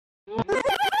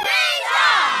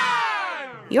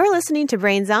You're listening to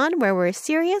Brains On, where we're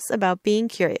serious about being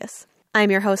curious. I'm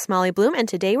your host, Molly Bloom, and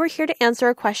today we're here to answer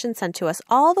a question sent to us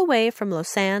all the way from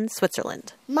Lausanne,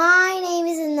 Switzerland. My name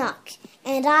is Anuk,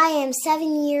 and I am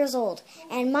 7 years old.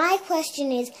 And my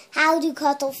question is, how do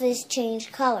cuttlefish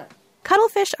change color?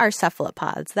 Cuttlefish are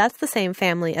cephalopods. That's the same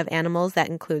family of animals that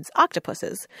includes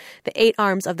octopuses. The 8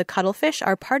 arms of the cuttlefish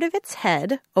are part of its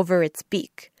head over its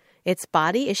beak. Its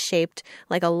body is shaped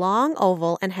like a long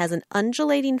oval and has an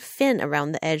undulating fin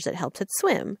around the edge that helps it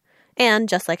swim. And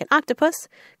just like an octopus,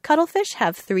 cuttlefish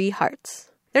have 3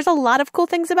 hearts. There's a lot of cool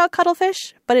things about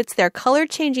cuttlefish, but it's their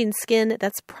color-changing skin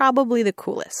that's probably the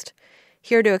coolest.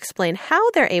 Here to explain how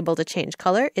they're able to change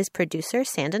color is producer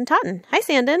Sandon Totten. Hi,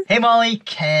 Sandon. Hey, Molly.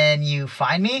 Can you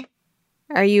find me?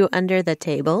 Are you under the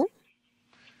table?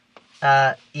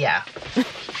 Yeah.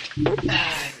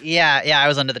 Yeah, I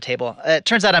was under the table. It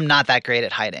turns out I'm not that great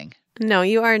at hiding. No,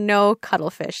 you are no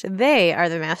cuttlefish. They are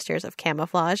the masters of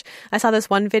camouflage. I saw this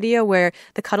one video where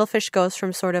the cuttlefish goes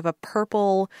from sort of a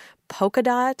purple polka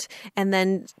dot and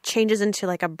then changes into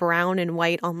like a brown and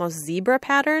white, almost zebra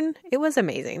pattern. It was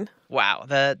amazing. Wow,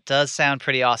 that does sound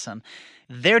pretty awesome.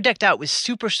 They're decked out with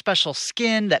super special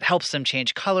skin that helps them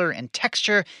change color and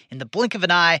texture in the blink of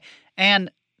an eye. And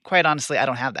quite honestly, I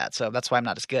don't have that, so that's why I'm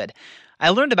not as good. I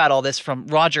learned about all this from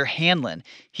Roger Hanlon.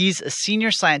 He's a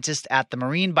senior scientist at the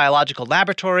Marine Biological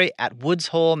Laboratory at Woods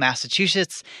Hole,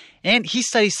 Massachusetts, and he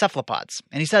studies cephalopods.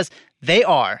 And he says they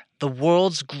are the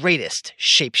world's greatest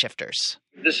shapeshifters.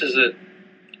 This is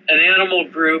an animal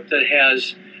group that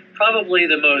has probably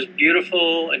the most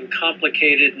beautiful and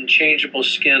complicated and changeable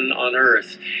skin on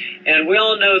Earth. And we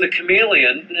all know the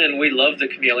chameleon, and we love the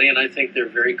chameleon. I think they're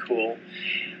very cool.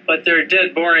 But they're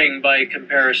dead boring by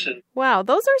comparison. Wow,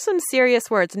 those are some serious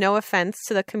words. No offense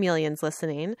to the chameleons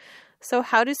listening. So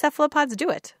how do cephalopods do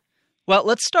it? Well,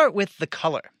 let's start with the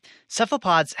color.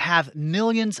 Cephalopods have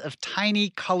millions of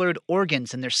tiny colored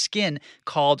organs in their skin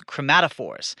called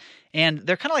chromatophores. And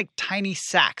they're kind of like tiny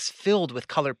sacs filled with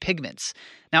color pigments.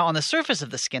 Now, on the surface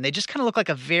of the skin, they just kind of look like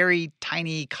a very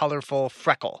tiny, colorful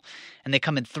freckle. And they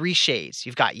come in 3 shades.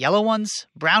 You've got yellow ones,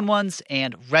 brown ones,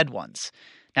 and red ones.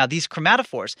 Now, these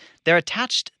chromatophores, they're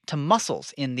attached to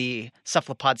muscles in the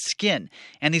cephalopod's skin,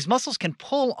 and these muscles can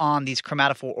pull on these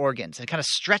chromatophore organs and kind of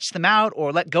stretch them out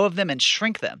or let go of them and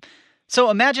shrink them. So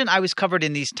imagine I was covered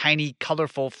in these tiny,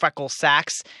 colorful freckle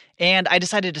sacs, and I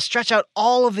decided to stretch out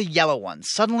all of the yellow ones.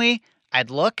 Suddenly, I'd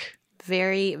look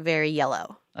very, very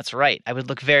yellow. That's right. I would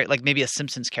look very like maybe a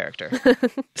Simpsons character.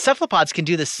 Cephalopods can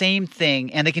do the same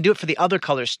thing, and they can do it for the other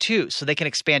colors too. So they can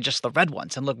expand just the red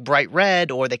ones and look bright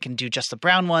red, or they can do just the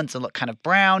brown ones and look kind of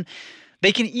brown.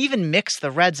 They can even mix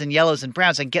the reds and yellows and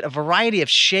browns and get a variety of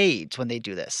shades when they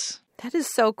do this. That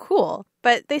is so cool.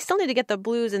 But they still need to get the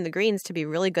blues and the greens to be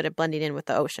really good at blending in with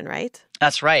the ocean, right?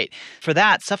 That's right. For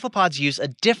that, cephalopods use a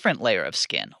different layer of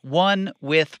skin, one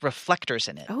with reflectors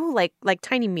in it. Oh, like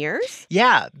tiny mirrors?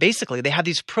 Yeah, basically. They have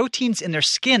these proteins in their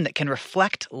skin that can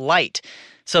reflect light.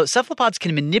 So cephalopods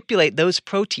can manipulate those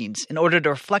proteins in order to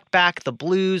reflect back the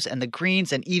blues and the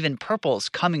greens and even purples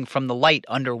coming from the light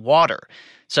underwater.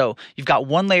 So you've got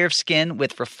one layer of skin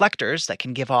with reflectors that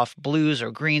can give off blues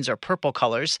or greens or purple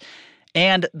colors.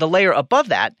 And the layer above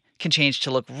that can change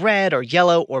to look red or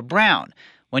yellow or brown.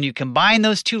 When you combine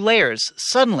those 2 layers,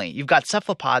 suddenly you've got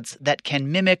cephalopods that can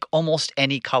mimic almost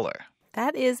any color.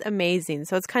 That is amazing.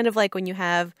 So it's kind of like when you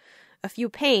have a few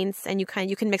paints and you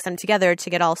can mix them together to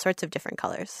get all sorts of different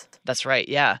colors. That's right,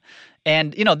 yeah.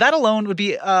 And, that alone would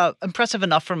be impressive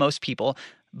enough for most people.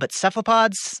 But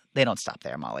cephalopods, they don't stop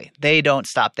there, Molly. They don't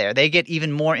stop there. They get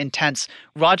even more intense.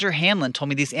 Roger Hanlon told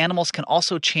me these animals can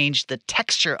also change the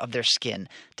texture of their skin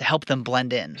to help them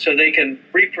blend in. So they can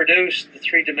reproduce the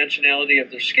 3-dimensionality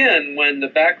of their skin when the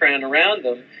background around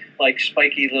them, like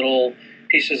spiky little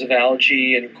pieces of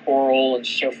algae and coral and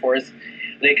so forth,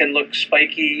 they can look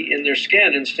spiky in their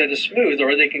skin instead of smooth,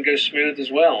 or they can go smooth as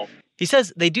well. He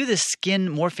says they do this skin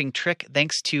morphing trick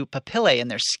thanks to papillae in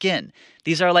their skin.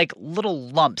 These are like little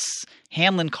lumps.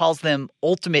 Hanlon calls them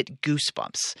ultimate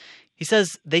goosebumps. He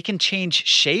says they can change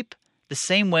shape the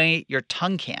same way your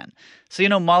tongue can.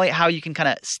 So, Molly, how you can kind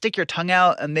of stick your tongue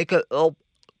out and make it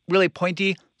really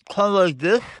pointy, kind of like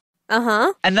this?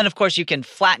 Uh-huh. And then, of course, you can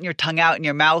flatten your tongue out in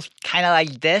your mouth, kind of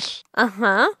like this.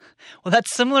 Uh-huh. Well,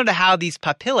 that's similar to how these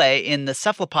papillae in the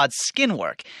cephalopod's skin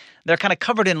work. They're kind of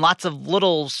covered in lots of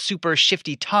little super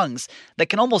shifty tongues that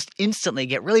can almost instantly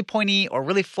get really pointy or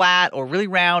really flat or really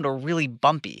round or really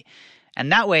bumpy.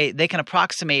 And that way, they can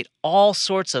approximate all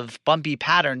sorts of bumpy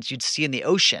patterns you'd see in the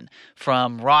ocean,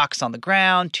 from rocks on the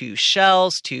ground to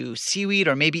shells to seaweed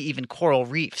or maybe even coral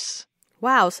reefs.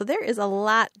 Wow, so there is a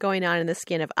lot going on in the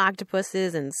skin of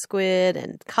octopuses and squid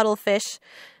and cuttlefish.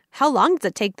 How long does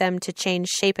it take them to change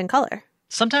shape and color?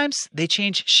 Sometimes they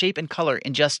change shape and color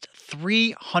in just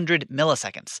 300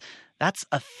 milliseconds. That's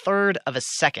a third of a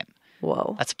second.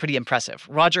 Whoa. That's pretty impressive.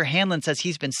 Roger Hanlon says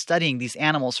he's been studying these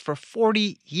animals for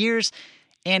 40 years,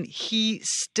 and he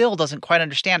still doesn't quite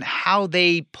understand how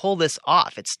they pull this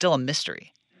off. It's still a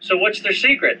mystery. So what's their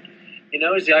secret?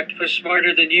 Is the octopus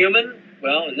smarter than human?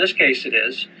 Well, in this case it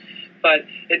is. But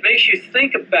it makes you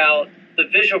think about the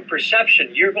visual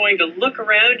perception. You're going to look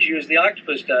around you as the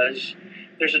octopus does.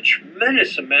 There's a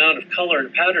tremendous amount of color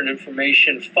and pattern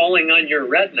information falling on your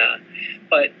retina.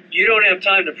 But you don't have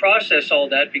time to process all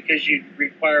that because you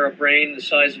require a brain the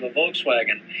size of a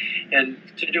Volkswagen. And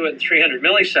to do it in 300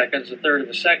 milliseconds, a third of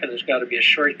a second, there's got to be a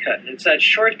shortcut. And it's that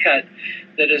shortcut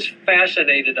that has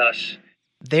fascinated us.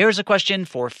 There's a question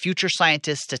for future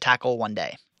scientists to tackle one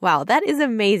day. Wow, that is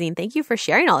amazing. Thank you for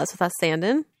sharing all this with us,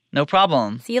 Sandon. No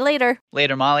problem. See you later.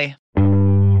 Later, Molly.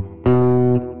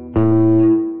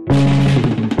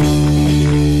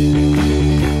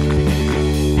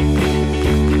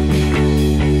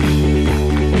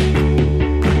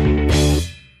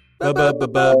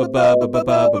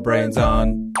 Brains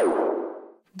on.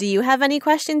 Do you have any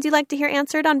questions you'd like to hear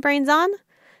answered on Brains On?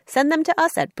 Send them to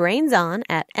us at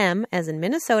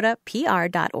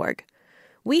brainson@m.pr.org.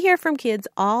 We hear from kids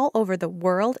all over the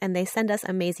world, and they send us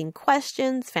amazing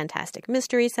questions, fantastic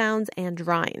mystery sounds, and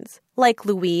drawings. Like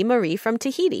Louis Marie from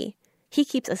Tahiti. He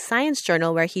keeps a science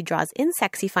journal where he draws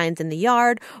insects he finds in the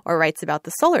yard or writes about the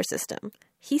solar system.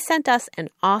 He sent us an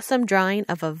awesome drawing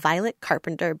of a violet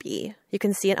carpenter bee. You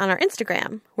can see it on our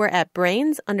Instagram. We're at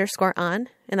brains_on,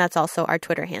 and that's also our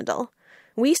Twitter handle.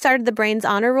 We started the Brains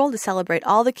Honor Roll to celebrate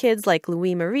all the kids like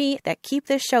Louis Marie that keep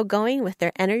this show going with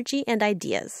their energy and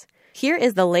ideas. Here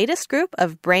is the latest group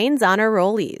of Brains Honor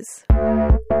Rollees.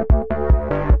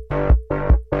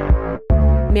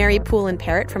 Mary Poole and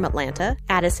Parrott from Atlanta,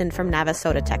 Addison from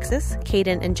Navasota, Texas,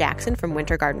 Caden and Jackson from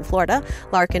Winter Garden, Florida,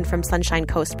 Larkin from Sunshine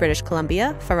Coast, British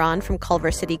Columbia, Farron from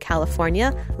Culver City,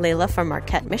 California, Layla from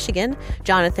Marquette, Michigan,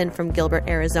 Jonathan from Gilbert,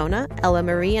 Arizona, Ella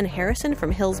Marie and Harrison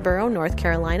from Hillsborough, North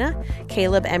Carolina,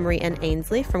 Caleb, Emery, and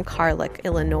Ainsley from Carlick,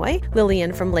 Illinois,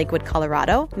 Lillian from Lakewood,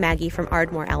 Colorado, Maggie from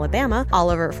Ardmore, Alabama,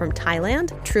 Oliver from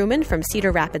Thailand, Truman from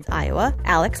Cedar Rapids, Iowa,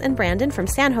 Alex and Brandon from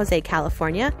San Jose,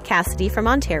 California, Cassidy from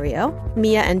Ontario,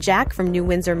 Mia and Jack from New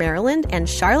Windsor, Maryland, and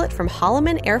Charlotte from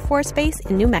Holloman Air Force Base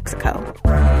in New Mexico.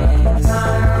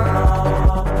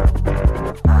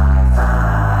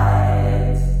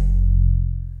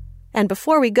 And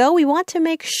before we go, we want to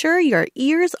make sure your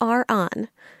ears are on.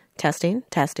 Testing,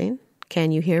 testing.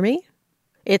 Can you hear me?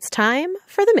 It's time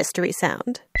for the mystery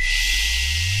sound.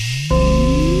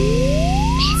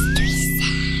 Mystery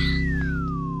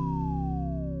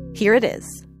sound. Here it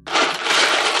is.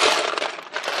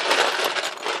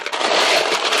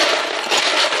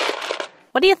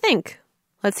 What do you think?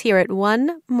 Let's hear it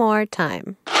one more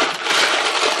time.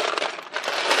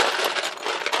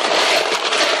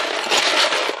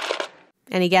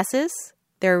 Any guesses?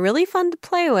 They're really fun to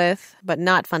play with, but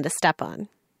not fun to step on.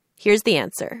 Here's the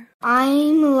answer.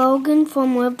 I'm Logan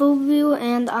from Riverview,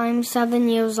 and I'm 7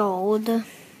 years old.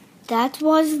 That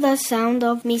was the sound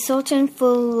of me searching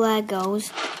for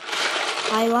Legos.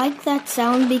 I like that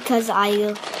sound because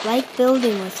I like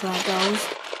building with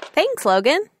Legos. Thanks,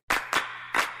 Logan.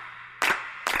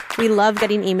 We love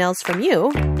getting emails from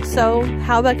you, so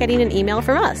how about getting an email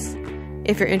from us?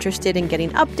 If you're interested in getting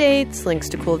updates, links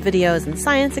to cool videos and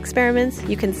science experiments,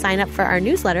 you can sign up for our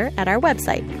newsletter at our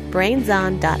website,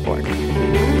 brainson.org.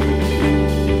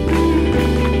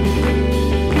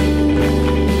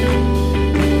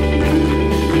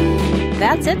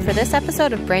 That's it for this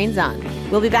episode of Brains On.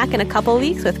 We'll be back in a couple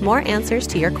weeks with more answers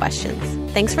to your questions.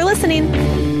 Thanks for listening.